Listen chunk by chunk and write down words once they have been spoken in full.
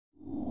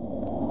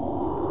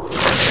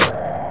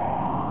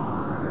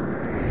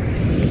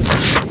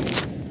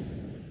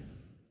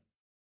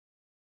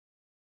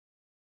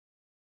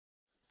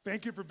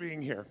Thank you for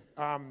being here.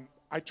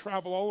 I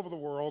travel all over the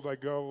world. I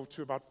go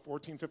to about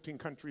 14, 15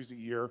 countries a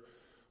year.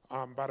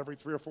 About every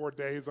 3 or 4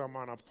 days, I'm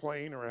on a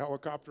plane or a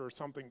helicopter or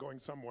something going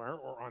somewhere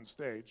or on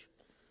stage.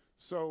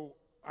 So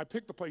I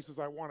pick the places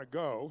I want to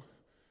go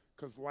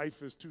because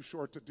life is too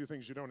short to do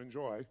things you don't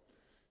enjoy.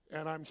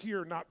 And I'm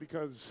here not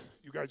because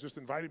you guys just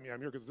invited me. I'm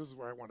here because this is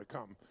where I want to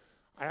come.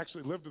 I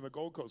actually lived in the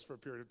Gold Coast for a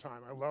period of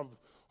time. I love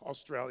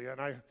Australia.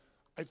 And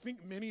I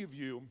think many of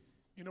you,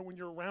 when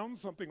you're around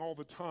something all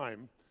the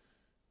time,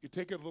 you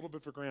take it a little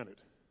bit for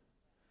granted.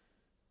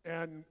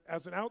 And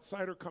as an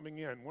outsider coming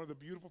in, one of the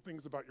beautiful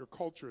things about your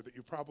culture that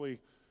you probably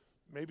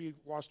maybe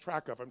lost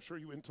track of, I'm sure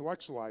you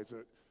intellectualize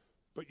it,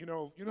 but you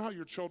know how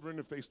your children,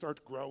 if they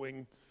start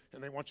growing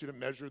and they want you to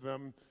measure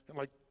them, and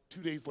like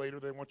 2 days later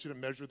they want you to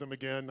measure them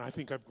again, I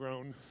think I've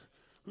grown.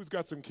 Who's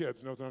got some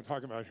kids knows what I'm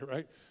talking about here,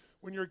 right?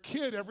 When you're a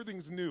kid,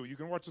 everything's new. You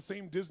can watch the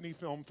same Disney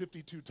film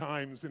 52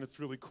 times and it's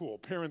really cool.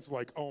 Parents are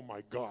like, oh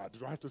my God,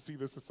 do I have to see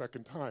this a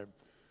second time?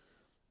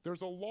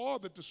 There's a law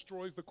that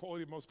destroys the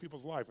quality of most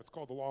people's life. It's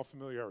called the law of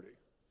familiarity.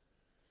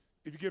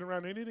 If you get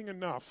around anything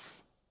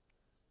enough,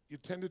 you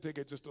tend to take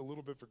it just a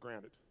little bit for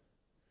granted.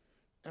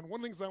 And one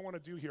of the things I want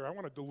to do here, I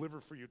want to deliver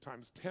for you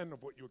times 10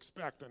 of what you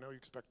expect. I know you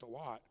expect a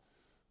lot.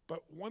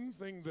 But one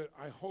thing that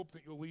I hope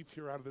that you'll leave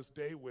here out of this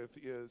day with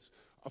is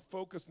a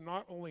focus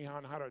not only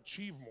on how to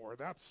achieve more,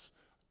 that's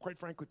quite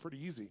frankly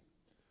pretty easy,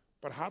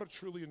 but how to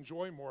truly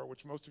enjoy more,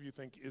 which most of you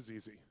think is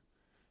easy.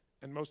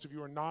 And most of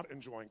you are not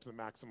enjoying to the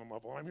maximum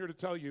level. And I'm here to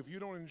tell you, if you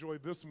don't enjoy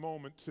this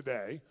moment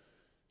today,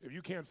 if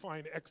you can't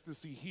find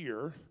ecstasy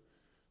here,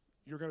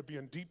 you're going to be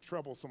in deep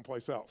trouble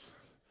someplace else.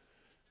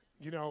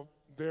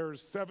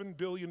 There's 7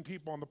 billion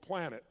people on the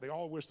planet. They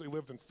all wish they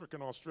lived in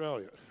frickin'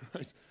 Australia,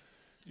 right?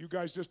 You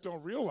guys just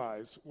don't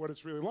realize what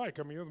it's really like.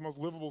 I mean, it's the most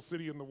livable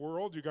city in the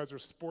world. You guys are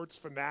sports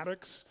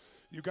fanatics.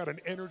 You got an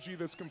energy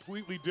that's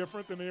completely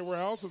different than anywhere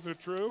else. Is it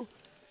true?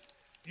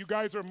 You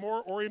guys are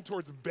more oriented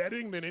towards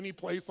betting than any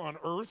place on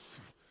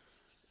earth.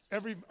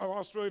 Every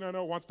Australian I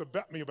know wants to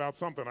bet me about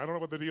something. I don't know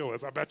what the deal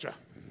is. I bet you.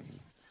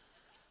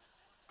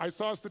 I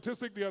saw a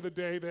statistic the other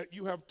day that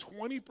you have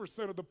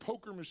 20% of the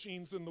poker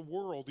machines in the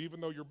world,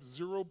 even though you're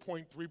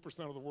 0.3%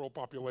 of the world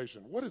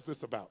population. What is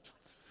this about?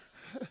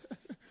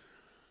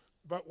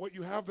 But what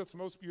you have that's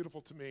most beautiful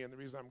to me, and the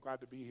reason I'm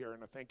glad to be here,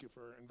 and I thank you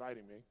for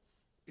inviting me,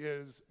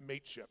 is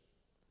mateship.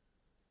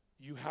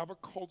 You have a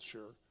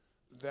culture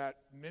that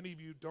many of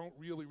you don't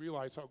really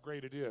realize how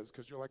great it is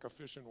because you're like a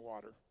fish in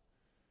water.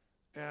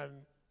 And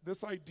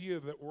this idea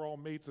that we're all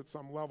mates at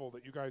some level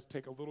that you guys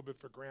take a little bit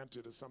for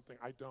granted is something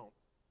I don't.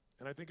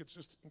 And I think it's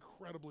just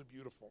incredibly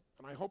beautiful.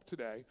 And I hope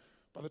today,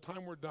 by the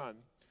time we're done,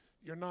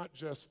 you're not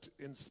just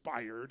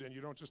inspired and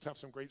you don't just have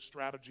some great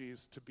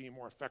strategies to be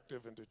more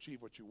effective and to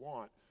achieve what you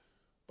want.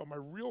 But my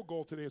real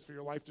goal today is for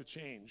your life to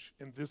change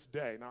in this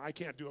day. Now, I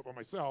can't do it by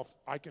myself.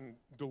 I can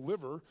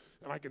deliver,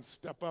 and I can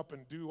step up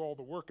and do all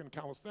the work in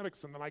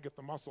calisthenics, and then I get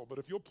the muscle. But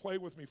if you'll play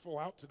with me full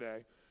out today,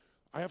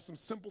 I have some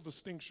simple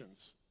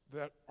distinctions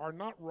that are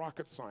not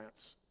rocket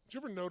science. Did you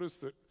ever notice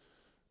that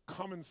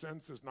common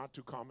sense is not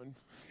too common?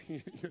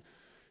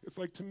 It's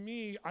like, to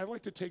me, I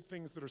like to take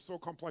things that are so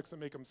complex and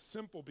make them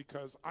simple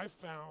because I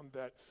found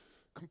that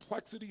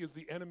complexity is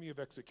the enemy of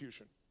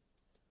execution.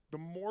 The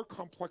more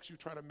complex you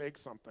try to make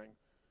something,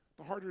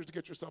 the harder it is to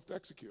get yourself to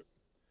execute.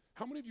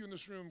 How many of you in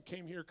this room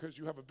came here because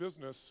you have a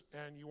business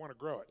and you want to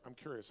grow it? I'm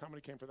curious. How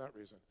many came for that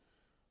reason?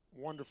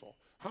 Wonderful.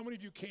 How many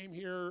of you came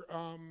here,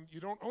 you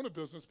don't own a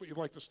business, but you'd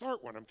like to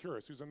start one? I'm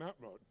curious. Who's in that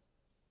mode?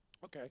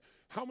 Okay.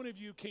 How many of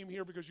you came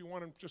here because you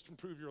want to just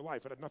improve your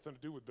life? It had nothing to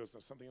do with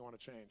business, something you want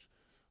to change.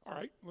 All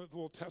right, a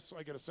little test so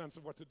I get a sense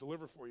of what to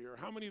deliver for you.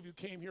 How many of you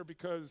came here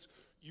because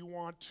you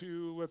want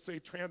to, let's say,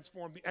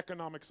 transform the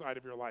economic side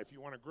of your life? You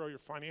want to grow your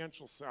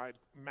financial side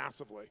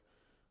massively,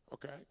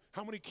 okay?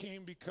 How many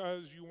came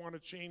because you want to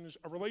change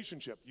a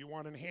relationship? You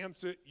want to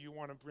enhance it, you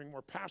want to bring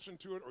more passion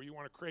to it, or you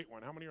want to create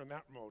one? How many are in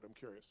that mode? I'm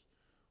curious.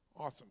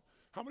 Awesome.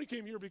 How many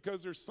came here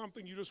because there's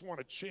something you just want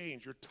to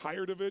change? You're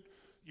tired of it,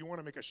 you want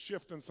to make a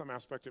shift in some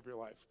aspect of your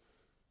life?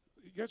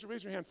 You guys are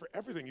raising your hand for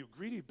everything, you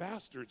greedy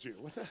bastards, you.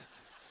 What the?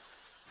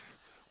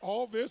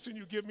 All this and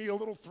you give me a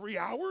little 3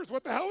 hours?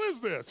 What the hell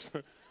is this?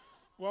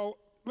 Well,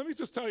 let me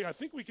just tell you, I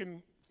think we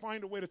can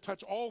find a way to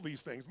touch all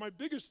these things. My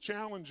biggest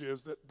challenge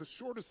is that the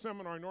shortest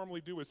seminar I normally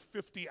do is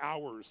 50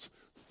 hours,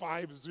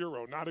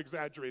 50, not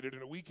exaggerated,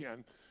 in a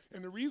weekend.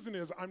 And the reason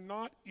is I'm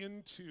not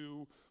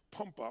into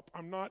pump up.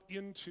 I'm not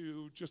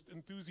into just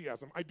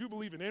enthusiasm. I do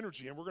believe in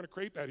energy, and we're going to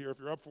create that here if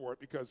you're up for it,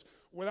 because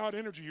without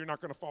energy, you're not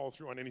going to follow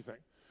through on anything.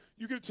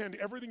 You can attend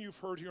everything you've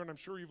heard here, and I'm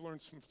sure you've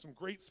learned from some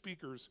great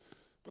speakers,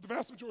 but the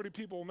vast majority of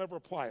people will never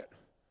apply it.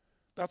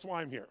 That's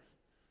why I'm here.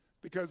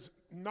 Because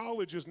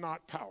knowledge is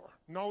not power.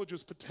 Knowledge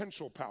is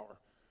potential power.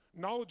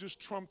 Knowledge is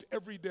trumped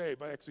every day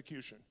by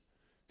execution.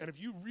 And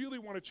if you really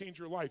want to change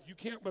your life, you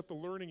can't let the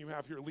learning you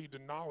have here lead to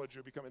knowledge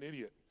or become an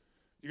idiot.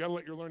 You got to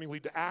let your learning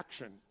lead to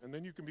action, and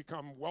then you can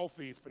become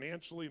wealthy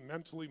financially,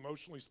 mentally,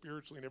 emotionally,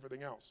 spiritually, and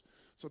everything else.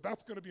 So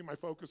that's going to be my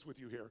focus with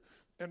you here.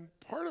 And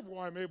part of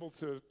why I'm able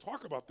to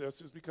talk about this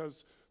is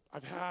because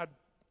I've had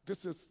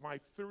This is my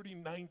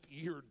 39th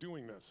year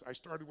doing this. I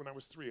started when I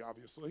was 3,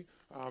 obviously.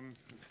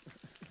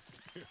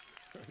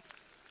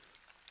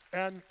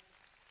 And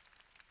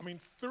I mean,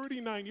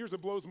 39 years,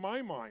 it blows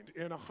my mind,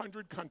 in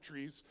 100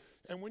 countries.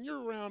 And when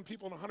you're around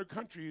people in 100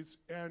 countries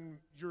and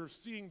you're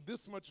seeing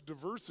this much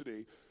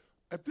diversity,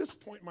 at this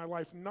point in my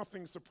life,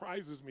 nothing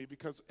surprises me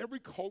because every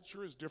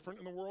culture is different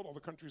in the world, all the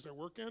countries I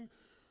work in,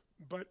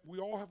 but we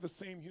all have the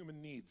same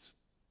human needs.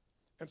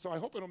 And so I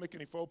hope I don't make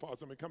any faux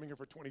pas. I've been coming here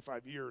for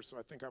 25 years, so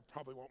I think I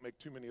probably won't make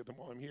too many of them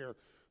while I'm here.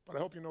 But I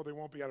hope you know they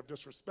won't be out of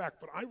disrespect.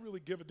 But I really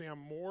give a damn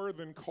more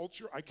than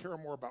culture. I care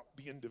more about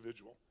the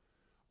individual.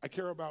 I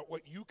care about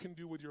what you can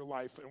do with your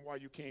life and why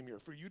you came here.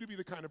 For you to be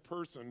the kind of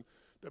person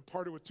that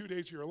parted with 2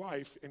 days of your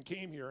life and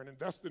came here and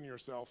invested in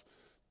yourself,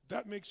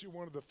 that makes you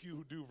one of the few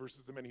who do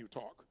versus the many who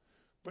talk.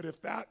 But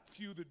if that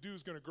few that do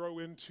is going to grow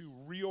into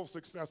real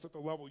success at the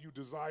level you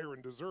desire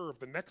and deserve,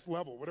 the next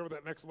level, whatever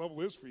that next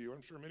level is for you,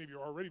 I'm sure many of you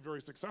are already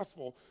very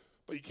successful,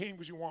 but you came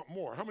because you want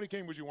more. How many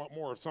came because you want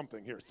more of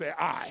something here? Say,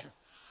 I.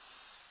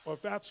 Well,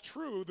 if that's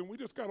true, then we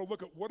just got to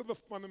look at what are the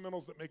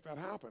fundamentals that make that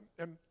happen.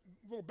 And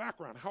a little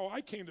background, how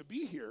I came to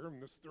be here in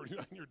this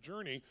 39-year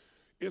journey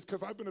is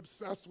because I've been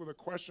obsessed with a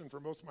question for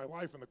most of my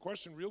life, and the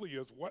question really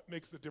is, what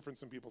makes the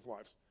difference in people's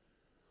lives?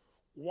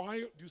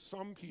 Why do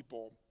some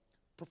people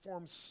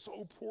perform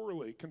so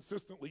poorly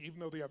consistently even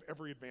though they have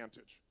every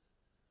advantage?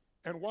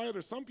 And why are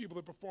there some people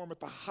that perform at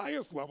the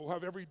highest level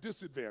have every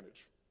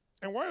disadvantage?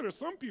 And why are there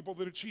some people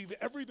that achieve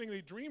everything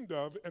they dreamed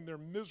of and they're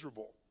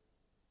miserable?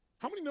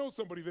 How many know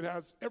somebody that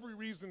has every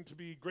reason to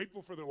be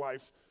grateful for their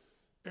life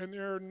and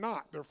they're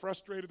not? They're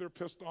frustrated, they're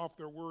pissed off,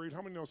 they're worried.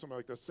 How many know somebody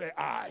like this? Say,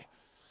 I.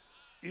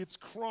 It's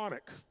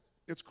chronic.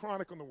 It's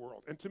chronic in the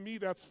world. And to me,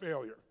 that's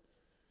failure.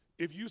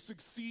 If you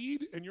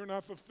succeed and you're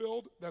not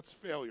fulfilled, that's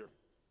failure.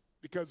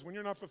 Because when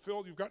you're not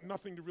fulfilled, you've got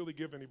nothing to really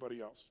give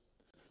anybody else.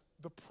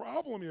 The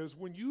problem is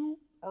when you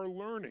are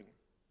learning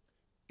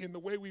in the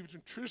way we've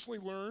traditionally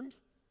learned,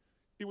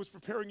 it was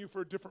preparing you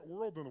for a different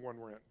world than the one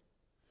we're in.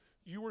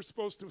 You were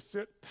supposed to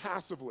sit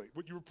passively.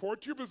 But you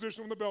report to your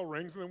position when the bell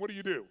rings, and then what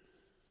do?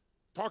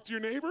 Talk to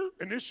your neighbor?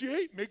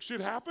 Initiate? Make shit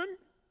happen?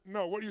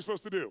 No, what are you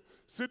supposed to do?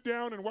 Sit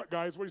down and what,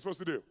 guys? What are you supposed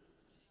to do?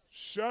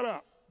 Shut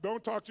up.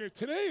 Don't talk to your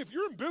Today, if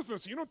you're in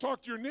business and you don't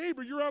talk to your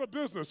neighbor, you're out of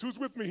business. Who's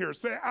with me here?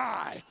 Say,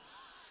 I.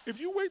 If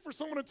you wait for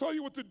someone to tell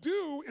you what to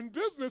do in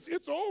business,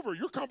 it's over.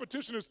 Your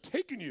competition has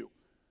taken you.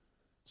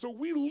 So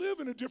we live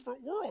in a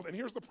different world, and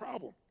here's the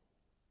problem.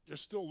 You're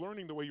still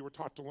learning the way you were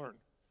taught to learn.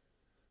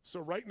 So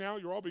right now,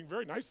 you're all being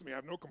very nice to me. I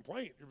have no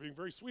complaint. You're being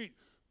very sweet,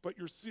 but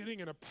you're sitting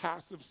in a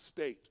passive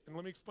state. And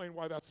let me explain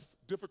why that's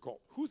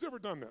difficult. Who's ever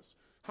done this?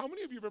 How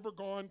many of you have ever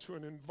gone to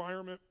an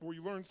environment where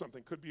you learned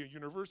something? Could be a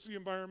university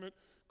environment,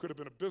 could have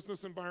been a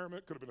business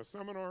environment, could have been a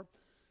seminar,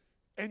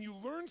 and you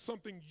learned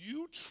something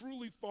you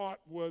truly thought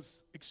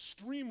was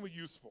extremely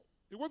useful.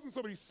 It wasn't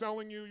somebody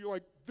selling you. You're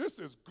like, this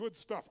is good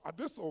stuff.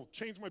 This will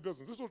change my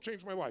business. This will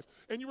change my life.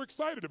 And you were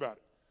excited about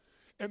it.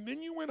 And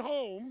then you went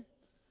home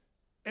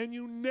and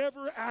you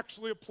never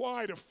actually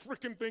applied a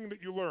frickin' thing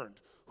that you learned.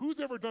 Who's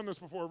ever done this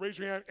before? Raise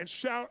your hand and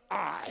shout,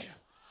 I.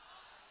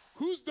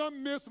 Who's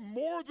done this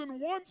more than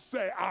once?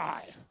 Say,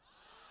 I.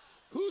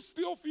 Who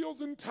still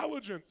feels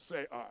intelligent?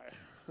 Say,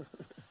 I.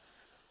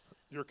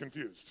 You're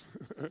confused.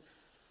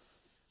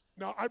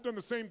 Now, I've done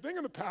the same thing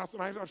in the past,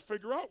 and I had to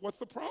figure out what's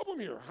the problem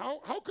here.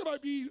 How could I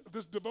be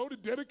this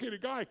devoted,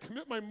 dedicated guy,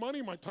 commit my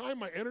money, my time,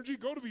 my energy,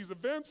 go to these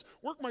events,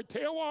 work my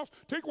tail off,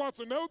 take lots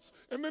of notes,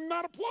 and then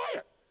not apply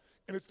it?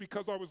 And it's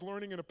because I was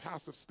learning in a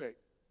passive state.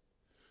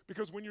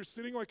 Because when you're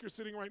sitting like you're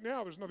sitting right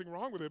now, there's nothing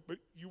wrong with it, but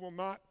you will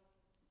not,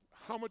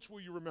 how much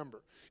will you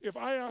remember? If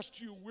I asked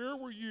you, where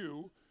were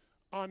you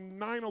on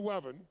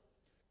 9/11,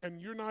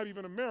 and you're not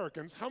even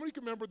Americans, how many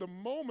can remember the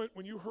moment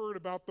when you heard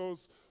about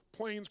those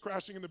planes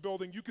crashing in the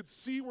building? You could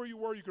see where you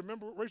were. You could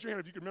remember, raise your hand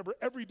if you could remember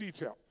every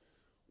detail.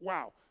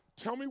 Wow.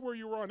 Tell me where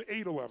you were on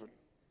 8/11.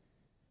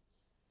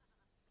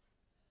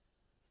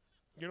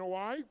 You know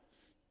why?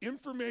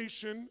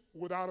 Information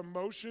without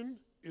emotion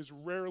is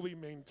rarely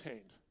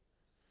maintained.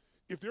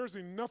 If there's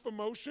enough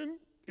emotion,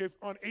 if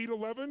on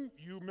 8/11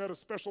 you met a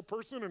special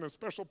person in a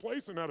special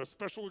place and had a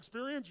special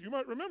experience, you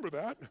might remember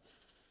that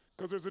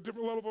because there's a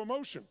different level of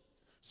emotion.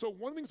 So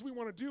one of the things we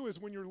want to do is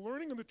when you're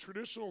learning in the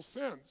traditional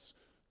sense,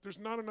 there's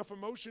not enough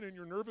emotion in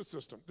your nervous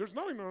system. There's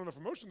not even enough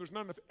emotion, there's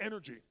not enough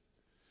energy.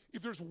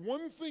 If there's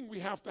one thing we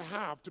have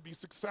to be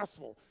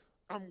successful,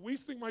 I'm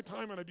wasting my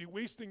time and I'd be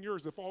wasting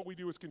yours if all we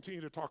do is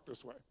continue to talk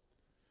this way.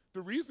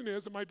 The reason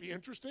is it might be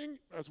interesting.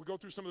 As we go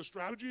through some of the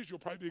strategies, you'll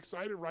probably be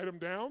excited, write them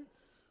down.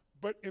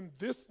 But in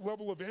this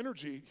level of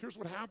energy, here's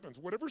what happens.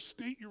 Whatever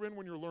state you're in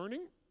when you're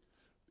learning,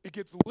 it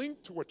gets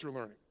linked to what you're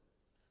learning.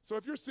 So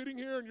if you're sitting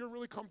here and you're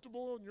really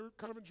comfortable and you're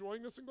kind of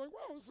enjoying this and going,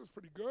 wow, this is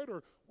pretty good,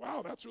 or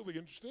wow, that's really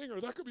interesting, or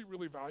that could be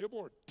really valuable,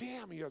 or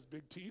damn, he has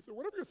big teeth, or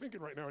whatever you're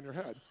thinking right now in your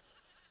head.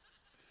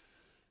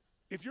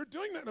 If you're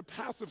doing that in a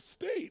passive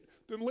state,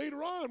 then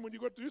later on when you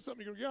go to do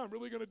something, you go, yeah, I'm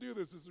really going to do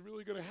this. This is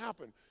really going to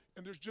happen.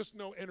 And there's just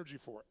no energy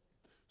for it.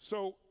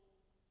 So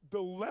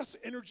The less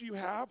energy you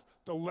have,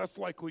 the less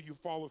likely you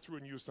follow through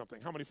and use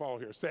something. How many follow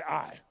here? Say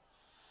I.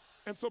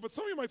 And so, but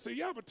some of you might say,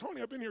 yeah, but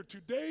Tony, I've been here 2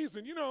 days,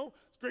 and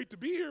it's great to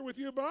be here with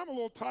you, but I'm a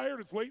little tired,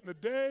 it's late in the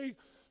day,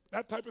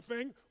 that type of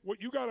thing.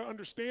 What you gotta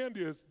understand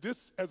is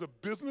this, as a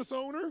business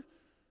owner,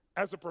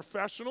 as a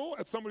professional,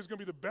 as somebody who's gonna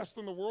be the best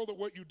in the world at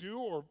what you do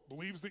or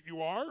believes that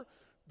you are,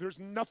 there's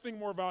nothing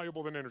more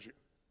valuable than energy.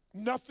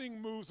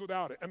 Nothing moves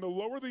without it. And the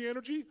lower the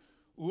energy,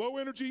 low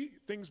energy,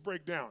 things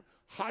break down.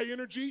 High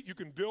energy, you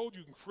can build,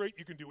 you can create,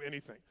 you can do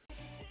anything.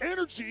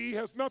 Energy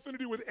has nothing to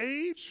do with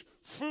age,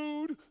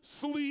 food,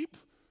 sleep.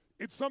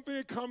 It's something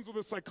that comes with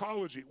a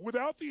psychology.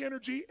 Without the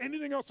energy,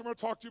 anything else I'm going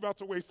to talk to you about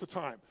is a waste of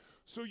time.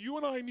 So you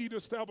and I need to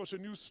establish a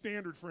new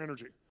standard for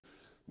energy.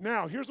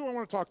 Now, here's what I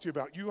want to talk to you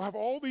about. You have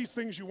all these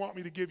things you want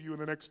me to give you in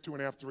the next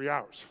 2.5, 3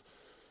 hours.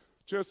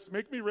 Just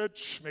make me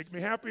rich, make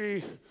me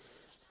happy,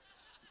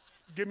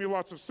 give me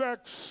lots of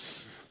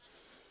sex,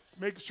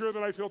 make sure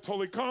that I feel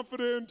totally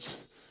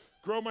confident,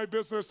 grow my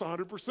business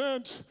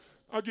 100%.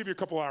 I'll give you a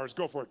couple hours.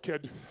 Go for it,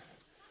 kid.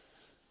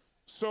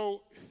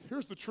 So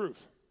here's the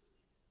truth.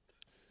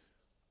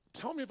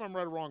 Tell me if I'm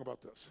right or wrong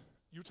about this.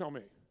 You tell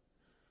me.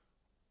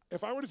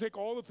 If I were to take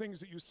all the things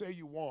that you say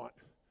you want,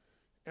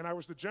 and I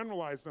was to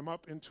generalize them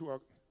up into a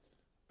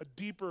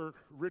deeper,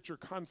 richer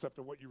concept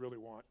of what you really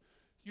want,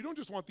 you don't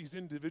just want these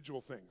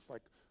individual things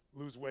like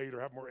lose weight or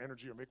have more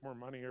energy or make more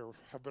money or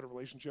have a better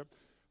relationship.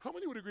 How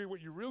many would agree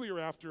what you really are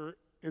after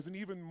is an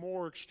even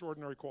more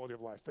extraordinary quality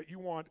of life? That you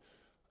want,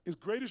 as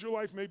great as your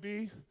life may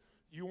be,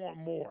 you want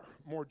more.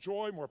 More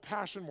joy, more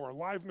passion, more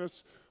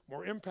aliveness,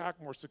 more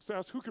impact, more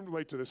success. Who can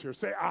relate to this here?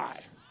 Say I.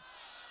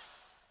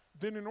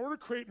 Then in order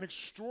to create an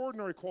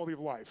extraordinary quality of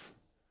life,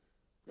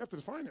 we have to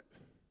define it.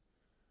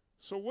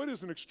 So what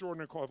is an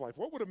extraordinary quality of life?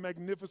 What would a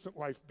magnificent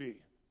life be?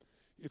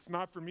 It's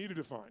not for me to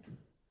define.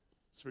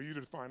 It's for you to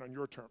define on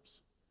your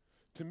terms.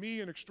 To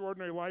me, an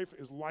extraordinary life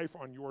is life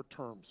on your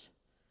terms.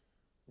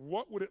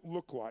 What would it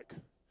look like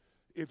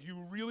if you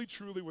really,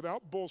 truly,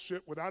 without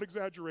bullshit, without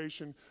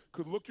exaggeration,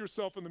 could look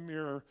yourself in the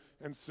mirror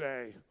and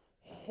say,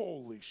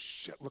 holy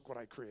shit, look what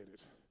I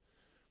created.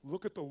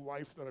 Look at the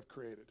life that I've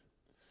created.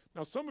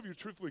 Now, some of you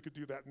truthfully could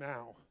do that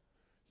now.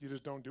 You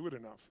just don't do it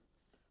enough.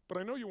 But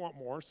I know you want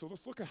more, so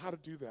let's look at how to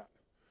do that.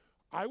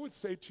 I would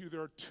say to you,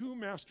 there are 2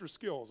 master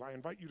skills. I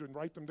invite you to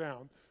write them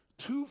down.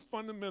 2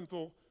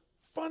 fundamental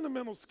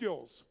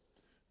skills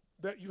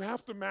that you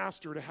have to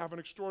master to have an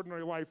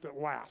extraordinary life that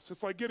lasts.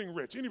 It's like getting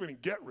rich. Anybody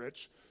can get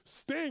rich.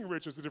 Staying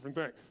rich is a different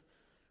thing,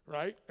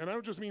 right? And I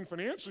don't just mean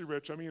financially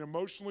rich. I mean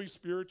emotionally,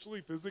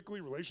 spiritually,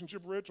 physically,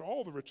 relationship rich,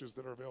 all the riches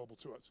that are available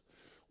to us.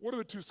 What are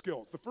the 2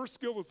 skills? The first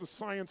skill is the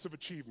science of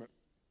achievement.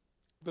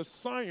 The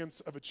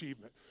science of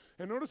achievement.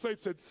 And notice I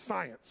said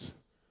science.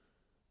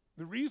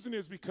 The reason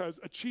is because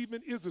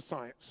achievement is a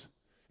science.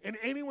 And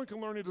anyone can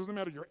learn it. It doesn't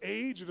matter your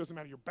age. It doesn't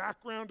matter your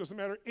background. It doesn't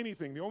matter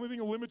anything. The only thing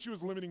that limits you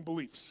is limiting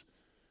beliefs.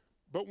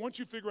 But once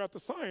you figure out the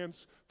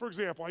science, for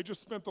example, I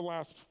just spent the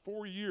last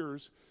 4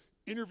 years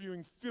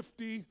interviewing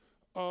 50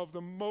 of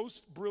the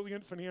most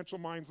brilliant financial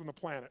minds on the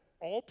planet.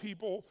 All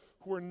people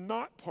who are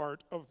not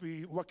part of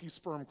the Lucky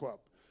Sperm Club,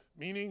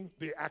 meaning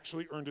they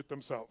actually earned it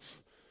themselves.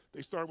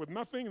 They started with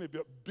nothing, and they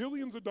built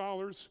billions of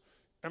dollars,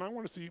 and I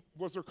want to see,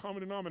 was there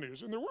common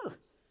denominators? And there were.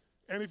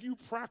 And if you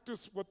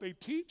practice what they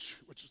teach,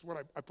 which is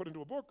what I put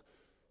into a book,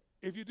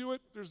 if you do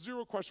it, there's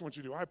zero question what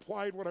you do. I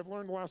applied what I've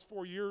learned the last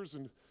 4 years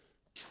and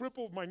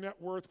tripled my net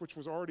worth, which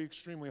was already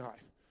extremely high.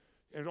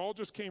 And it all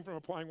just came from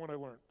applying what I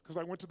learned. Because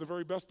I went to the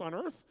very best on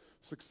earth,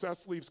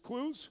 success leaves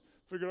clues,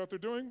 figured out what they're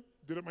doing,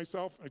 did it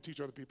myself, and I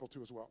teach other people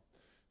too as well.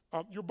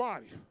 Your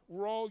body,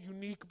 we're all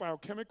unique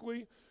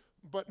biochemically,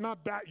 but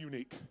not that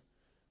unique.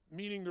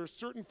 Meaning there's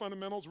certain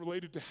fundamentals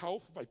related to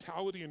health,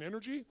 vitality, and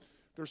energy.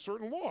 There's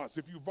certain laws.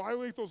 If you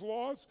violate those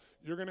laws,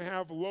 you're gonna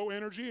have low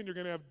energy and you're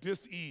gonna have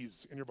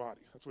dis-ease in your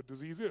body. That's what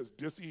disease is,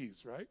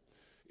 dis-ease, right?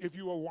 If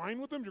you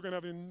align with them, you're gonna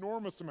have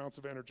enormous amounts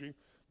of energy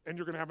and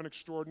you're gonna have an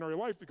extraordinary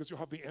life because you'll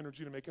have the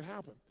energy to make it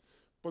happen.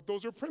 But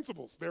those are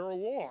principles, there are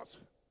laws.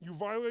 You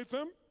violate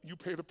them, you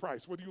pay the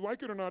price. Whether you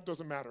like it or not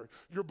doesn't matter.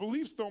 Your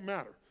beliefs don't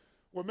matter.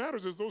 What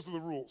matters is those are the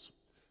rules.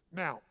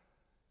 Now,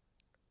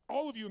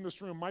 all of you in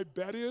this room, my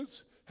bet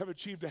is, have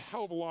achieved a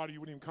hell of a lot or you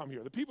wouldn't even come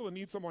here. The people that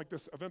need something like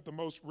this event the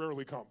most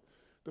rarely come.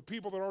 The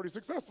people that are already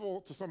successful,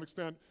 to some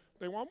extent,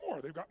 they want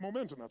more. They've got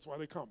momentum, that's why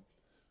they come.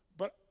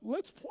 But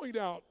let's point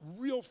out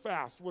real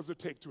fast what does it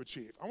take to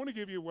achieve. I want to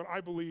give you what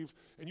I believe,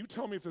 and you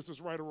tell me if this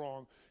is right or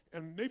wrong,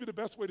 and maybe the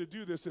best way to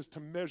do this is to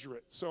measure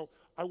it. So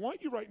I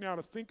want you right now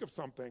to think of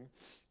something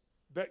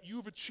that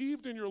you've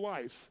achieved in your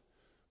life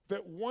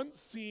that once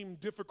seemed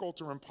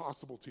difficult or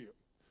impossible to you.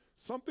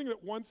 Something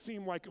that once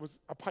seemed like it was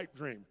a pipe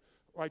dream,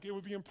 like it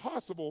would be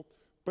impossible,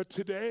 but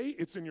today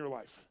it's in your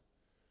life.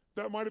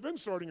 That might have been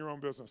starting your own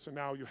business and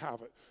now you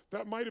have it.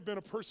 That might have been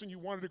a person you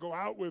wanted to go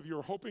out with,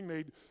 you're hoping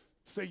they'd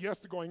say yes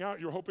to going out,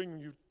 you're hoping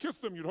you'd kiss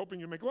them, you're hoping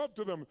you'd make love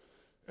to them,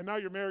 and now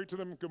you're married to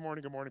them, good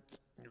morning, and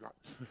you're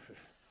gone.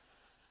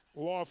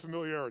 Law of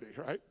familiarity,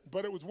 right?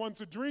 But it was once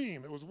a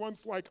dream. It was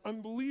once like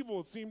unbelievable.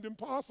 It seemed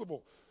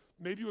impossible.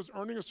 Maybe it was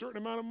earning a certain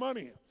amount of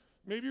money.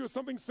 Maybe it was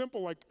something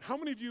simple like, how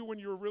many of you when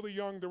you were really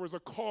young, there was a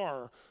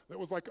car that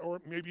was like, or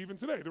maybe even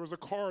today, there was a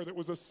car that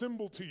was a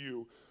symbol to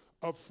you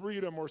of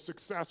freedom or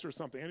success or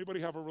something.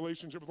 Anybody have a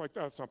relationship with like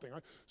that, something?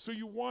 Right? So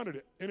you wanted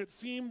it, and it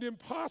seemed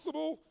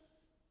impossible,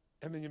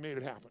 and then you made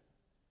it happen.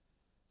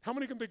 How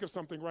many can think of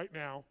something right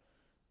now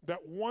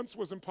that once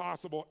was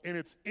impossible, and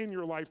it's in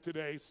your life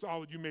today,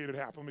 solid, you made it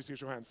happen? Let me see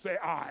your hands. Say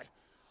I.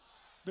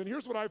 Then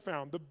here's what I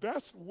found. The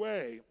best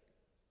way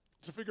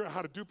to figure out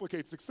how to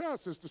duplicate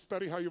success is to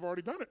study how you've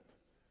already done it.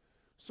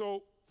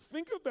 So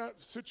think of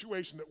that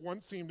situation that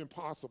once seemed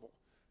impossible.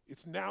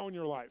 It's now in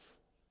your life.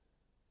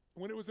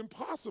 When it was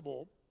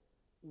impossible,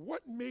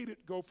 what made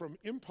it go from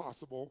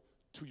impossible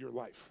to your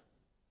life?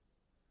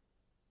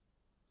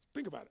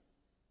 Think about it.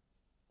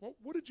 Well,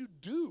 what did you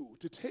do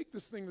to take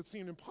this thing that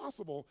seemed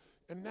impossible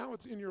and now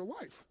it's in your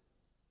life?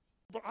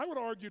 But I would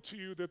argue to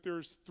you that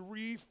there's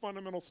 3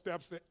 fundamental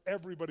steps that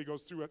everybody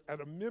goes through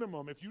at a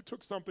minimum. If you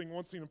took something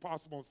once seemed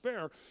impossible, it's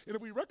there. And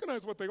if we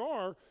recognize what they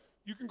are,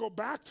 you can go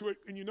back to it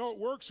and you know it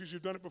works because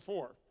you've done it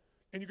before.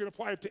 And you can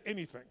apply it to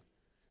anything.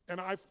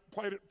 And I've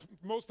applied it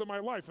most of my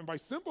life. And by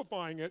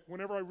simplifying it,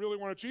 whenever I really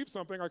want to achieve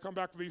something, I come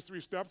back to these 3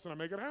 steps and I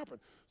make it happen.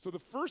 So the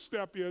first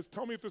step is,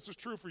 tell me if this is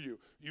true for you.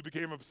 You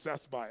became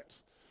obsessed by it.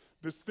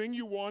 This thing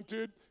you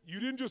wanted,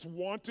 you didn't just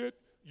want it,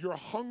 your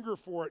hunger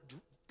for it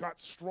got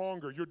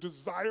stronger. Your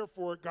desire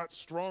for it got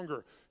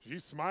stronger.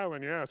 She's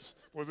smiling, yes.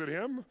 Was it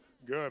him?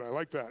 Good, I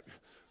like that.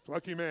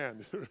 Lucky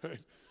man, right?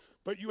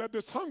 But you had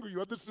this hunger, you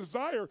had this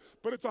desire,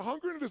 but it's a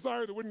hunger and a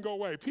desire that wouldn't go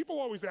away. People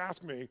always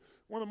ask me,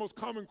 one of the most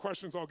common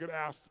questions I'll get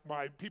asked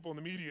by people in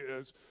the media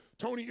is,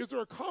 Tony, is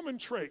there a common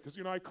trait? Because,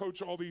 I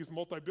coach all these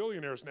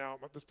multi-billionaires now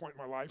at this point in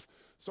my life.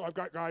 So I've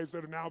got guys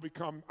that have now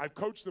become, I've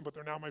coached them, but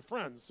they're now my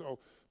friends. So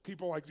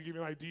people like to give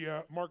you an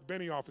idea. Mark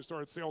Benioff, who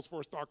started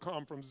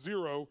Salesforce.com from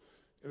 0,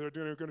 and they're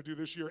going to do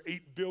this year $8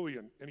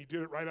 billion, and he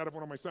did it right out of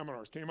one of my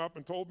seminars. Came up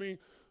and told me,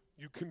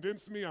 you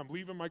convinced me, I'm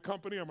leaving my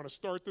company, I'm going to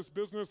start this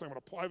business, I'm going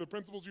to apply the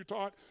principles you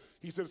taught.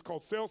 He said it's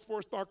called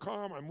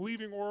Salesforce.com, I'm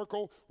leaving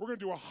Oracle, we're going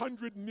to do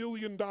 $100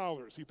 million.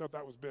 He thought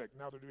that was big.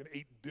 Now they're doing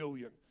 $8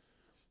 billion.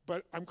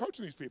 But I'm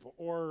coaching these people.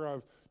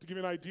 Or to give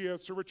you an idea,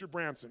 Sir Richard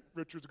Branson.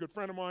 Richard's a good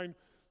friend of mine,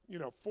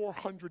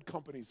 400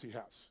 companies he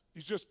has.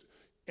 He's just,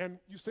 and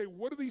you say,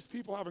 what do these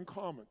people have in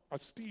common? A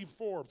Steve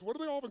Forbes, what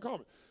do they all have in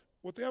common?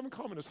 What they have in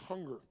common is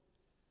hunger.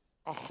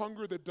 A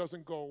hunger that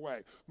doesn't go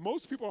away.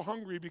 Most people are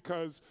hungry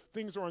because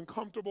things are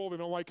uncomfortable, they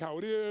don't like how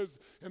it is,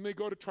 and they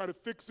go to try to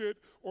fix it,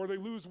 or they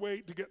lose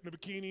weight to get in a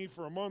bikini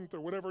for a month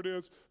or whatever it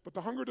is, but the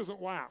hunger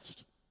doesn't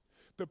last.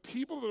 The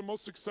people that are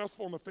most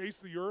successful on the face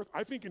of the earth,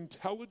 I think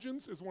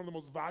intelligence is one of the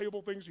most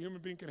valuable things a human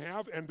being can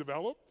have and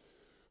develop.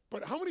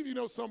 But how many of you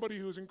know somebody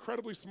who's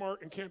incredibly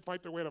smart and can't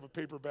fight their way out of a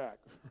paper bag,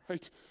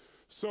 right?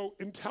 So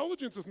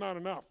intelligence is not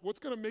enough.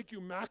 What's going to make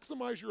you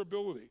maximize your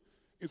ability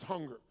is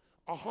hunger.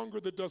 A hunger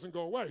that doesn't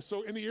go away.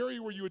 So in the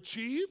area where you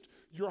achieved,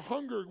 your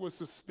hunger was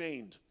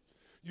sustained.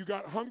 You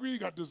got hungry, you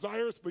got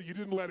desirous, but you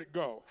didn't let it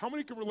go. How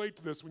many can relate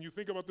to this when you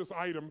think about this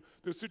item,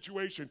 this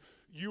situation?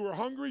 You were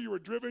hungry, you were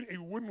driven, and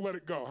you wouldn't let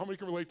it go. How many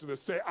can relate to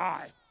this? Say,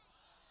 I.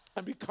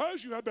 And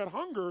because you had that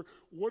hunger,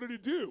 what did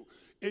it do?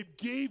 It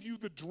gave you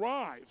the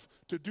drive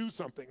to do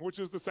something, which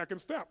is the second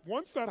step.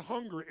 Once that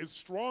hunger is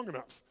strong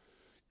enough,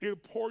 it'll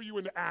pour you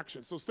into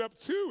action. So step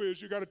 2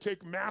 is you got to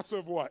take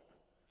massive what?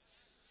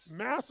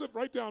 Massive,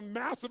 write down,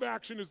 massive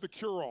action is the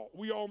cure-all.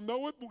 We all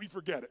know it, but we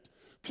forget it.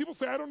 People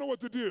say, I don't know what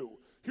to do.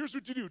 Here's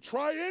what you do.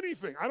 Try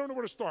anything. I don't know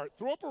where to start.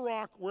 Throw up a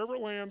rock, wherever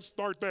it lands,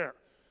 start there.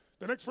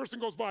 The next person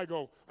goes by,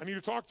 go, I need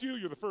to talk to you.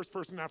 You're the first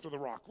person after the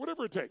rock.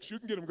 Whatever it takes, you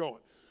can get them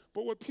going.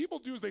 But what people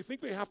do is they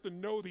think they have to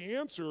know the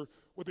answer.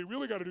 What they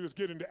really got to do is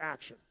get into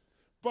action.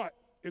 But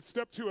it's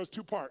step 2 has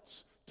 2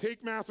 parts.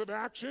 Take massive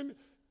action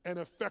and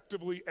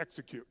effectively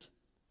execute.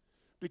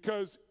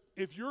 Because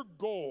if your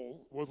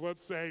goal was,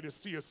 let's say, to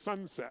see a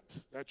sunset,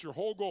 that's your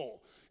whole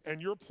goal, and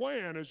your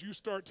plan is you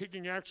start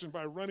taking action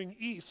by running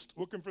east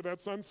looking for that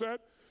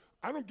sunset,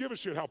 I don't give a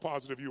shit how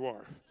positive you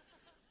are.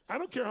 I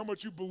don't care how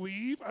much you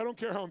believe. I don't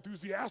care how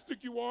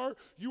enthusiastic you are.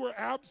 You are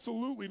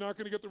absolutely not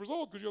going to get the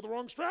result because you have the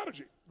wrong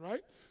strategy,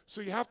 right?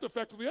 So you have to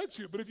effectively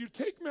execute. But if you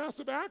take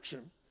massive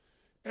action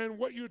and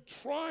what you're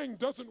trying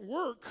doesn't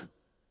work,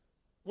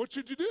 what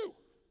should you do?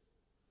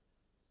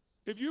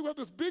 If you have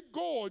this big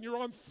goal and you're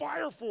on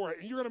fire for it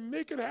and you're going to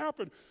make it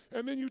happen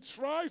and then you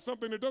try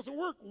something that doesn't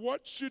work,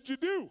 what should you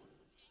do?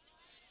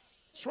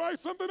 Try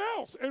something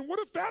else. And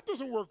what if that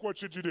doesn't work, what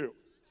should you do?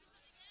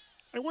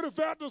 And what if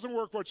that doesn't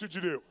work, what should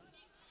you do?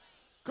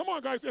 Come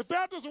on, guys. If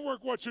that doesn't work,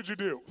 what should you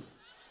do?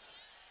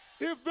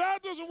 If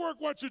that doesn't work,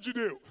 what should you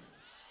do?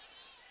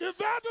 If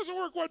that doesn't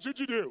work, what should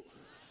you do?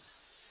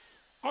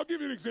 I'll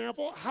give you an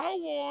example. How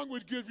long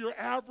would you give your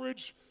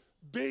average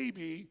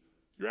baby,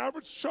 your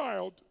average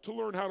child, to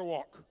learn how to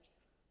walk?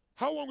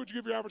 How long would you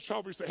give your average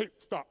child before you say, hey,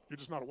 stop, you're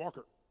just not a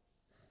walker?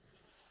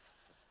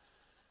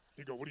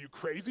 You go, what are you,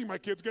 crazy? My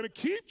kid's going to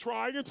keep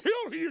trying until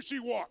he or she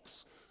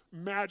walks.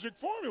 Magic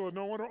formula.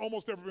 No one or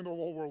almost everyone in the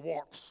whole world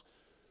walks.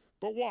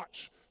 But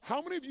watch. How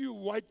many of you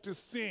like to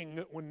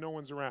sing when no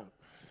one's around?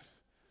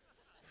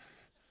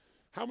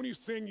 How many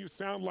sing you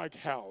sound like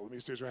hell? Let me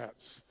see your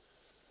hands.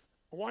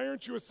 Why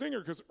aren't you a singer?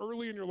 Because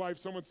early in your life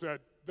someone said,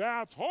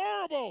 that's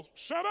horrible,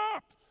 shut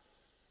up.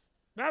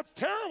 That's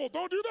terrible,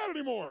 don't do that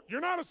anymore.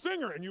 You're not a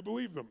singer, and you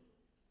believe them.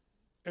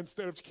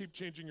 Instead of keep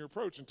changing your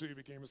approach until you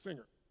became a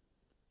singer.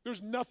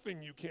 There's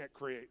nothing you can't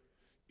create.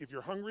 If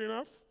you're hungry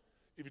enough,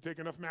 if you take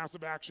enough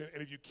massive action,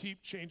 and if you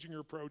keep changing your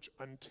approach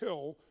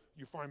until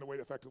you find the way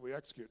to effectively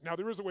execute. Now,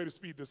 there is a way to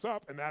speed this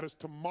up, and that is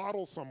to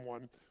model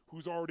someone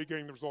who's already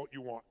getting the result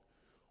you want.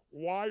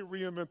 Why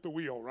reinvent the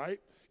wheel, right?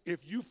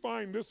 If you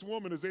find this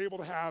woman is able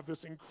to have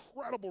this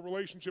incredible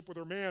relationship with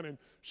her man and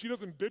she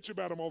doesn't bitch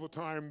about him all the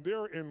time,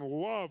 they're in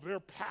love, they're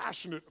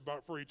passionate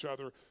for each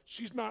other,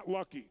 she's not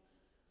lucky.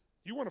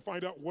 You want to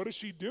find out, what is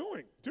she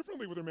doing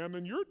differently with her man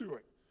than you're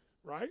doing,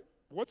 right?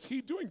 What's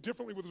he doing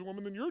differently with his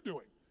woman than you're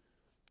doing?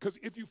 Because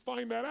if you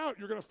find that out,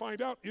 you're going to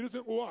find out it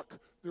isn't luck.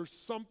 There's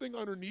something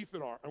underneath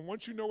it all. And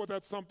once you know what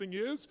that something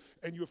is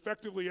and you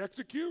effectively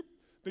execute,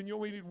 then you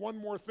only need one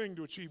more thing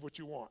to achieve what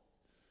you want.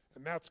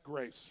 And that's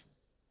grace.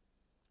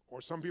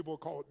 Or some people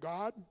call it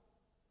God.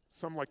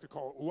 Some like to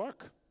call it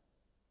luck.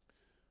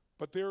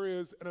 But there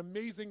is an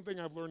amazing thing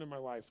I've learned in my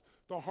life.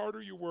 The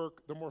harder you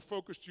work, the more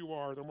focused you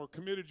are, the more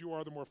committed you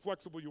are, the more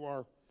flexible you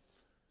are,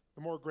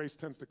 the more grace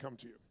tends to come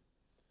to you.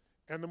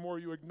 And the more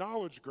you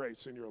acknowledge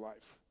grace in your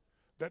life.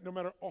 That no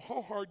matter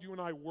how hard you and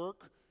I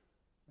work,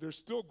 there's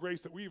still grace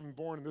that we even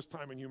born in this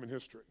time in human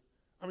history.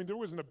 I mean, there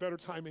wasn't a better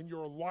time in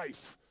your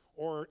life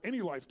or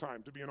any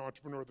lifetime to be an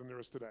entrepreneur than there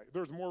is today.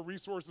 There's more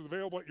resources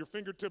available at your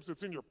fingertips,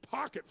 it's in your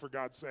pocket, for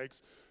God's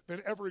sakes,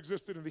 than ever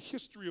existed in the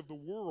history of the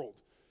world.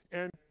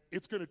 And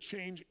it's going to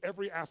change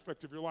every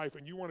aspect of your life,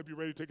 and you want to be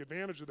ready to take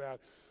advantage of that.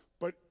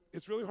 But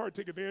it's really hard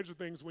to take advantage of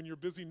things when you're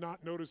busy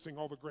not noticing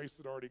all the grace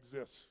that already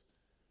exists.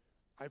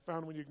 I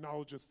found when you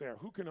acknowledge it's there.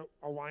 Who can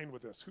align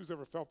with this? Who's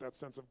ever felt that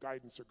sense of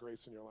guidance or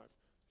grace in your life?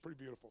 Pretty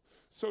beautiful.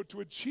 So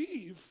to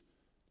achieve,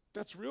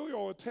 that's really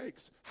all it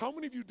takes. How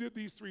many of you did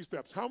these 3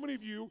 steps? How many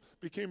of you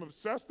became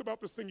obsessed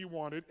about this thing you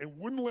wanted and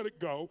wouldn't let it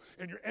go,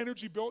 and your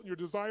energy built and your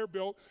desire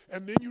built,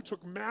 and then you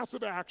took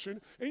massive action,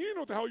 and you didn't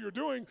know what the hell you're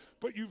doing,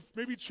 but you've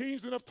maybe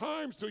changed enough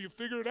times till you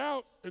figured it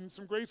out, and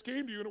some grace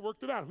came to you and it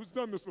worked it out. Who's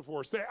done this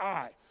before? Say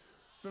I.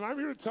 Then I'm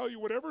here to tell you,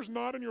 whatever's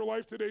not in your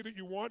life today that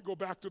you want, go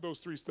back to those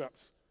 3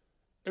 steps.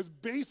 As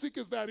basic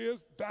as that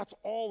is, that's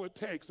all it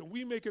takes. And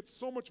we make it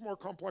so much more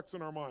complex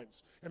in our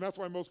minds. And that's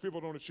why most people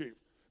don't achieve.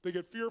 They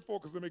get fearful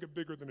because they make it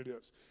bigger than it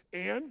is.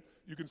 And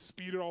you can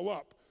speed it all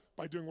up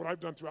by doing what I've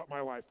done throughout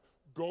my life.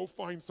 Go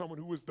find someone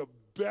who is the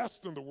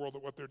best in the world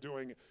at what they're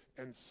doing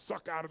and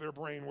suck out of their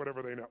brain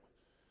whatever they know.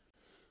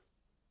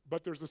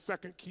 But there's a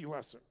second key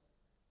lesson.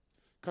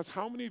 Because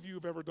how many of you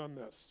have ever done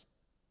this?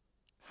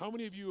 How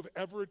many of you have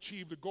ever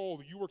achieved a goal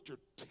that you worked your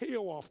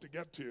tail off to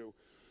get to,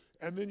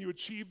 and then you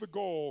achieved the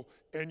goal,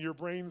 and your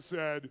brain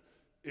said,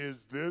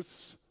 is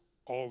this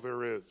all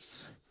there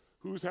is?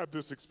 Who's had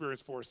this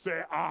experience before?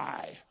 Say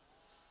I.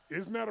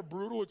 Isn't that a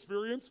brutal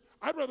experience?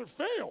 I'd rather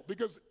fail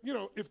because,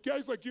 if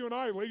guys like you and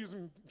I, ladies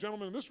and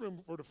gentlemen in this room,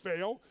 were to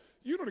fail,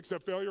 you don't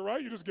accept failure,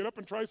 right? You just get up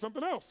and try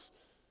something else.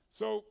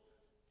 So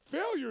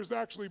failure is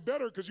actually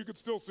better because you could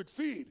still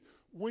succeed.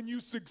 When you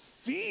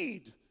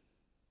succeed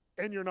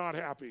and you're not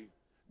happy,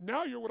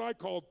 now you're what I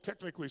call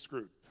technically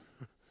screwed.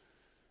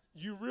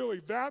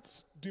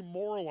 That's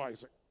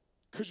demoralizing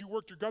because you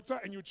worked your guts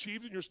out and you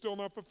achieved it and you're still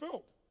not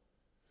fulfilled.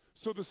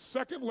 So the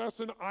second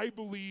lesson I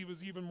believe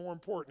is even more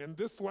important. And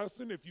this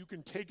lesson, if you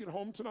can take it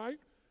home tonight,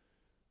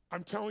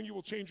 I'm telling you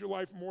will change your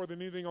life more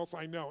than anything else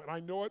I know. And I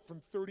know it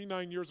from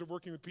 39 years of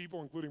working with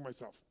people, including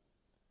myself.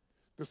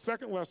 The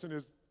second lesson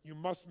is you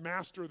must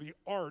master the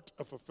art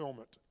of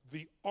fulfillment.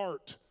 The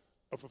art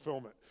of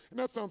fulfillment. And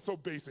that sounds so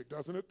basic,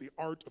 doesn't it? The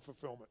art of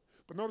fulfillment.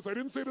 But notice I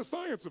didn't say the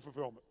science of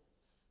fulfillment.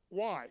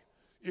 Why?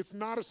 It's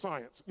not a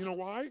science. You know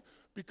why?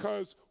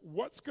 Because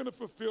what's going to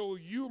fulfill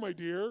you, my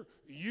dear,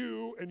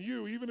 you and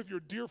you, even if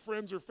you're dear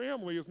friends or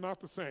family, is not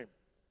the same.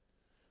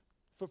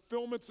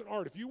 Fulfillment's an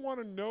art. If you want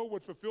to know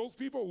what fulfills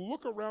people,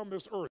 look around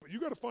this earth. You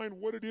got to find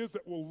what it is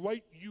that will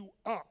light you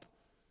up.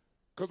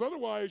 Because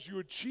otherwise you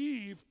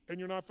achieve and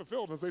you're not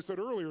fulfilled. As I said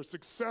earlier,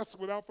 success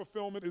without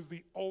fulfillment is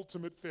the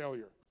ultimate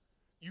failure.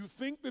 You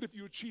think that if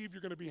you achieve,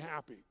 you're going to be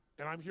happy.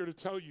 And I'm here to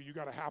tell you, you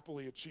got to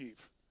happily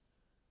achieve.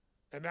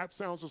 And that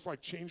sounds just like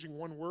changing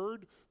one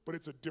word, but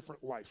it's a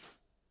different life.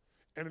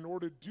 And in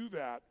order to do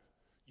that,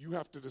 you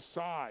have to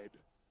decide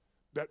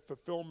that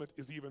fulfillment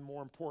is even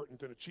more important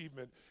than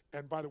achievement.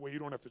 And by the way, you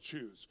don't have to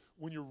choose.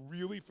 When you're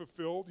really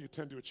fulfilled, you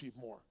tend to achieve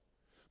more.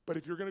 But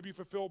if you're going to be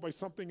fulfilled by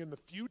something in the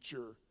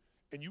future,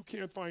 and you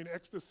can't find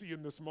ecstasy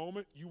in this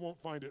moment, you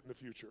won't find it in the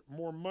future.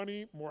 More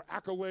money, more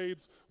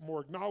accolades, more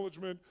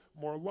acknowledgement,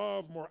 more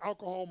love, more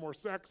alcohol, more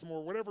sex,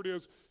 more whatever it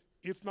is,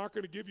 it's not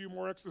going to give you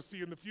more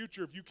ecstasy in the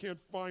future if you can't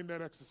find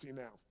that ecstasy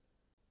now.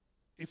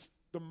 It's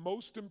the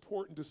most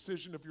important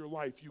decision of your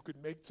life you could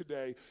make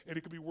today, and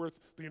it could be worth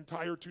the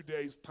entire 2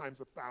 days times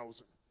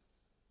 1,000.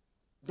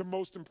 The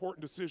most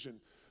important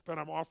decision that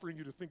I'm offering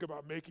you to think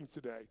about making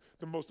today,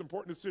 the most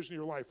important decision in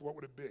your life, what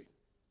would it be?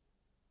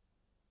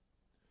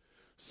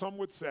 Some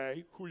would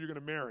say, who are you going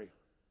to marry?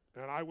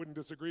 And I wouldn't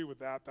disagree with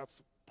that.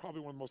 That's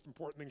probably one of the most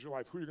important things in your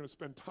life. Who you're going to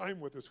spend time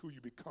with is who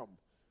you become.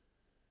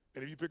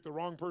 And if you pick the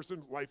wrong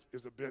person, life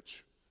is a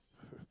bitch.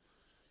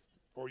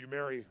 Or you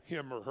marry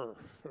him or her,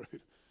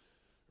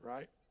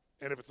 right?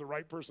 And if it's the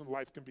right person,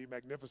 life can be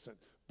magnificent.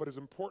 But as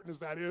important as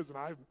that is, and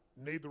I've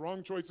made the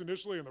wrong choice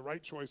initially and the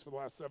right choice for the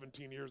last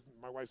 17 years,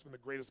 my wife's been the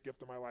greatest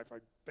gift of my life. I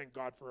thank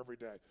God for every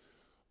day.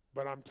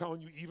 But I'm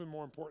telling you, even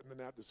more important than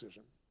that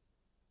decision.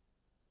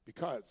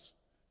 Because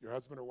your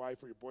husband or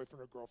wife or your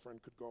boyfriend or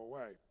girlfriend could go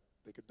away.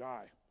 They could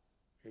die.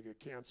 They could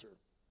get cancer.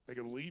 They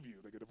could leave you.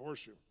 They could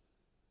divorce you.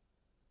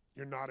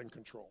 You're not in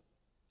control.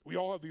 We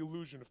all have the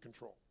illusion of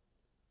control.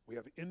 We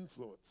have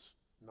influence,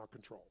 not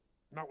control.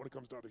 Not when it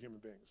comes to other human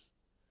beings.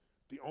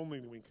 The only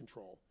thing we can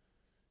control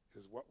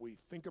is what we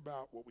think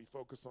about, what we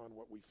focus on,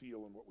 what we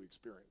feel, and what we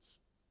experience.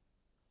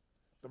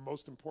 The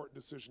most important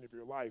decision of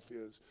your life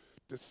is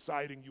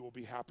deciding you will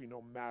be happy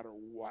no matter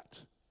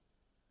what.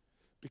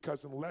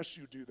 Because unless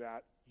you do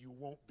that, you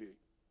won't be.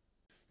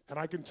 And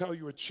I can tell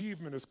you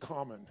achievement is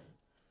common.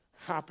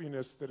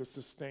 Happiness that is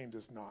sustained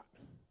is not.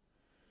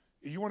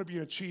 If you want to be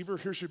an achiever,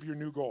 here should be your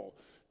new goal.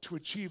 To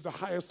achieve the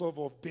highest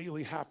level of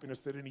daily happiness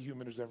that any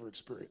human has ever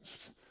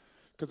experienced.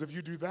 Because if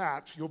you do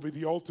that, you'll be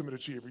the ultimate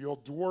achiever. You'll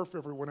dwarf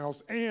everyone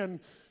else, and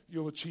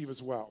you'll achieve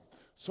as well.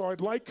 So I'd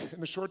like,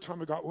 in the short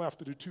time I got left,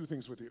 to do two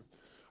things with you.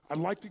 I'd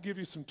like to give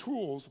you some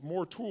tools,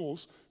 more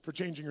tools, for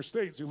changing your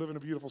states. You live in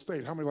a beautiful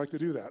state. How many like to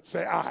do that?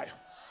 Say aye.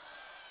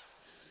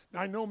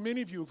 Now, I know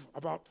many of you,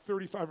 about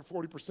 35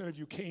 or 40% of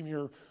you, came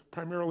here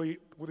primarily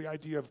with the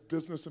idea of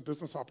business and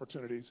business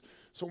opportunities.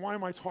 So why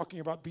am I talking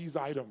about these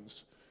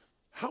items?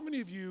 How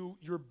many of you,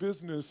 your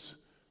business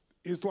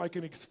is like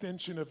an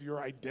extension of your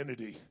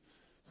identity?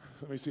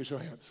 Let me see a show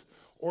of hands.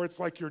 Or it's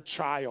like your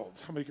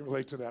child. How many can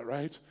relate to that,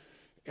 right?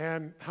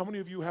 And how many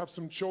of you have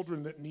some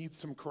children that need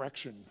some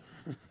correction?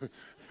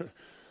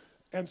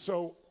 And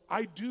so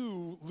I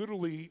do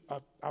literally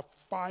a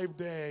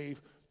 5-day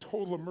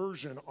total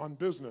immersion on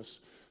business.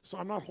 So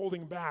I'm not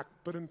holding back,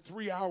 but in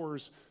 3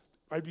 hours,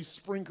 I'd be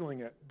sprinkling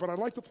it. But I'd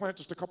like to plant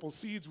just a couple of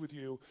seeds with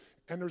you.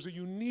 And there's a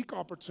unique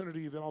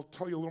opportunity that I'll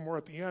tell you a little more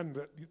at the end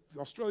that the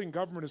Australian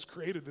government has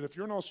created, that if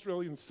you're an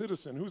Australian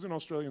citizen, who's an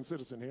Australian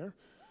citizen here?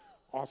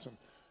 Awesome.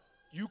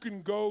 You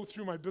can go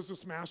through my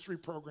business mastery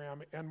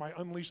program and my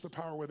Unleash the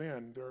Power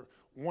Within.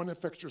 One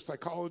affects your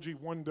psychology,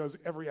 one does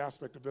every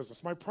aspect of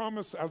business. My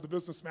promise out of the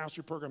business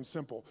mastery program is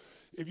simple.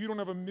 If you don't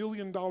have $1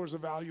 million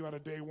of value out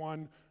of day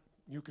one,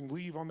 you can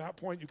leave on that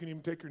point. You can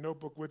even take your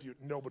notebook with you.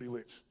 Nobody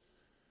leaves.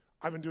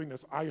 I've been doing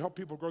this. I help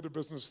people grow their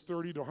business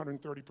 30 to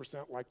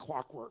 130% like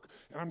clockwork.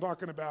 And I'm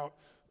talking about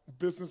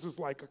businesses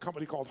like a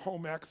company called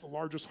HomeX, the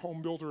largest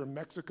home builder in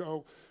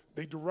Mexico.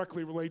 They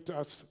directly relate to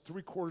us,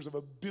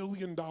 $750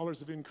 million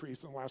of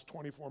increase in the last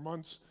 24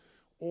 months.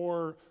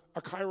 Or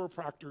a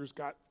chiropractor's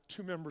got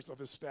 2 members of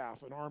his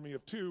staff, an army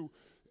of 2,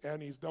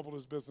 and he's doubled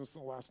his business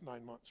in the last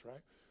 9 months,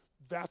 right?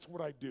 That's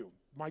what I do.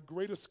 My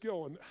greatest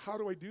skill, and how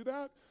do I do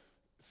that?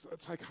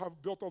 It's like how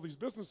I've built all these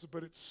businesses,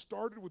 but it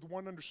started with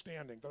one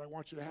understanding that I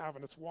want you to have,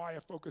 and it's why I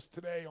focus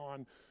today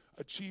on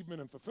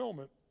achievement and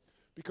fulfillment,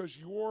 because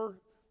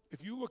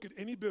if you look at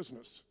any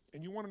business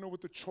and you want to know what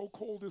the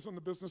chokehold is on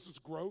the business's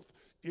growth,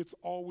 it's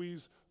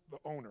always the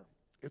owner.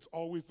 It's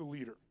always the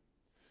leader.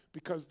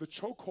 Because the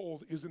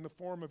chokehold is in the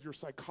form of your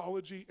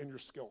psychology and your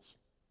skills.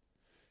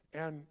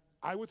 And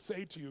I would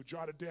say to you,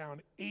 jot it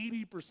down,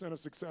 80% of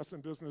success in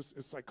business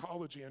is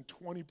psychology and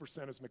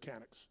 20% is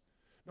mechanics.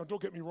 Now,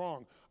 don't get me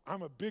wrong.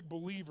 I'm a big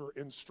believer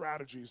in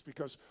strategies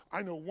because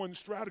I know one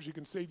strategy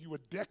can save you a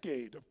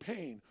decade of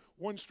pain.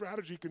 One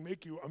strategy can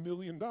make you $1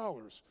 million.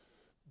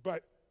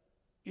 But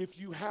if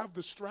you have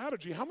the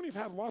strategy, how many have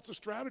had lots of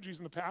strategies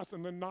in the past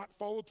and then not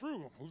followed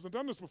through? Who's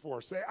done this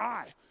before? Say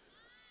aye.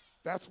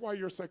 That's why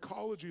your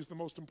psychology is the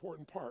most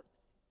important part.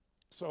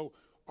 So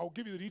I'll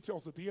give you the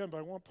details at the end, but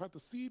I want to plant the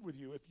seed with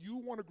you. If you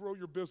want to grow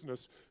your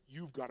business,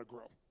 you've got to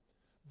grow.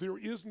 There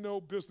is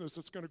no business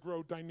that's going to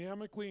grow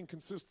dynamically and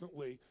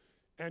consistently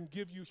and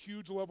give you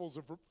huge levels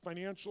of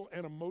financial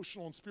and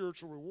emotional and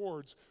spiritual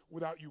rewards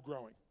without you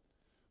growing.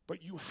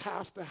 But you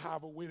have to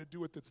have a way to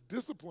do it that's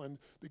disciplined,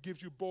 that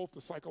gives you both the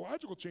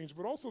psychological change,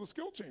 but also the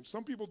skill change.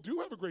 Some people do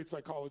have a great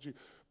psychology,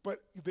 but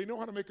they know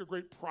how to make a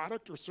great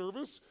product or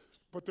service,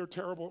 but they're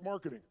terrible at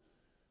marketing.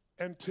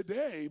 And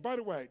today, by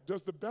the way,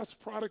 does the best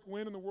product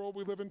win in the world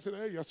we live in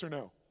today? Yes or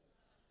no?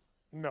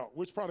 No.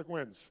 Which product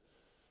wins?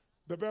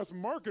 The best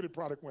marketed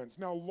product wins.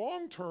 Now,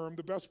 long term,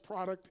 the best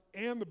product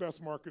and the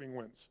best marketing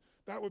wins.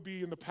 That would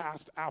be in the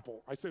past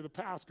Apple. I say the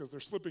past because they're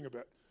slipping a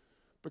bit,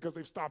 because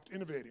they've stopped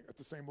innovating at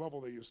the same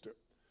level they used to.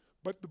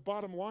 But the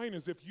bottom line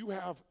is if you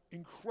have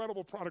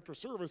incredible product or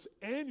service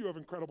and you have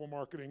incredible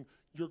marketing,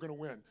 you're going to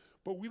win.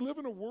 But we live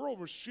in a world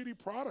with shitty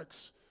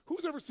products.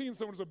 Who's ever seen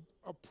someone who's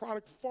a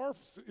product far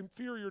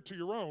inferior to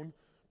your own,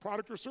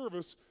 product or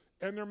service,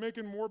 and they're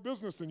making more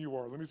business than you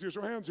are? Let me see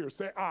your hands here.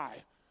 Say aye.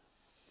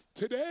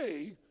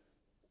 Today,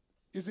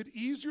 is it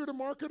easier to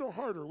market or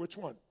harder? Which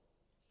one?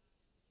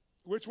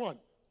 Which one?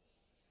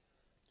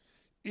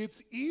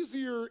 It's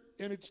easier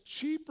and it's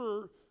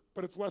cheaper,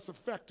 but it's less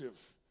effective.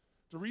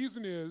 The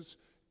reason is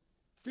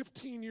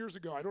 15 years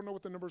ago, I don't know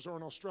what the numbers are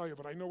in Australia,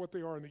 but I know what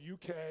they are in the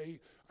UK,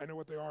 I know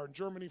what they are in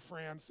Germany,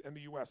 France, and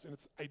the US, and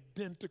it's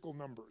identical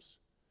numbers.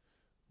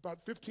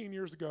 About 15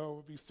 years ago, it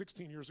would be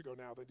 16 years ago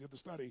now, they did the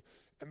study,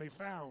 and they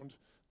found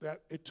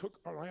that it took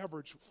on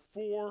average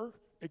 4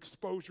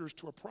 exposures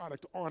to a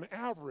product on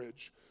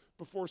average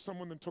before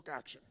someone then took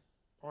action,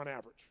 on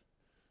average.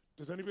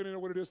 Does anybody know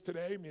what it is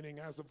today, meaning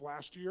as of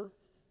last year?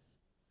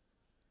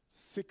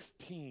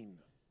 16.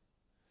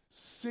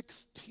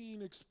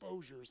 16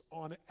 exposures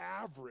on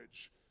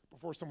average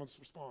before someone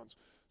responds.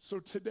 So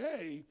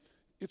today,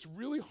 it's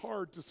really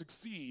hard to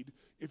succeed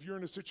if you're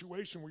in a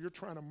situation where you're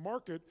trying to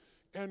market,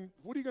 and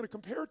what are you going to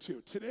compare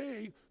to?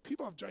 Today,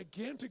 people have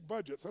gigantic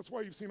budgets. That's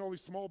why you've seen all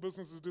these small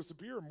businesses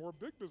disappear and more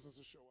big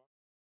businesses show up.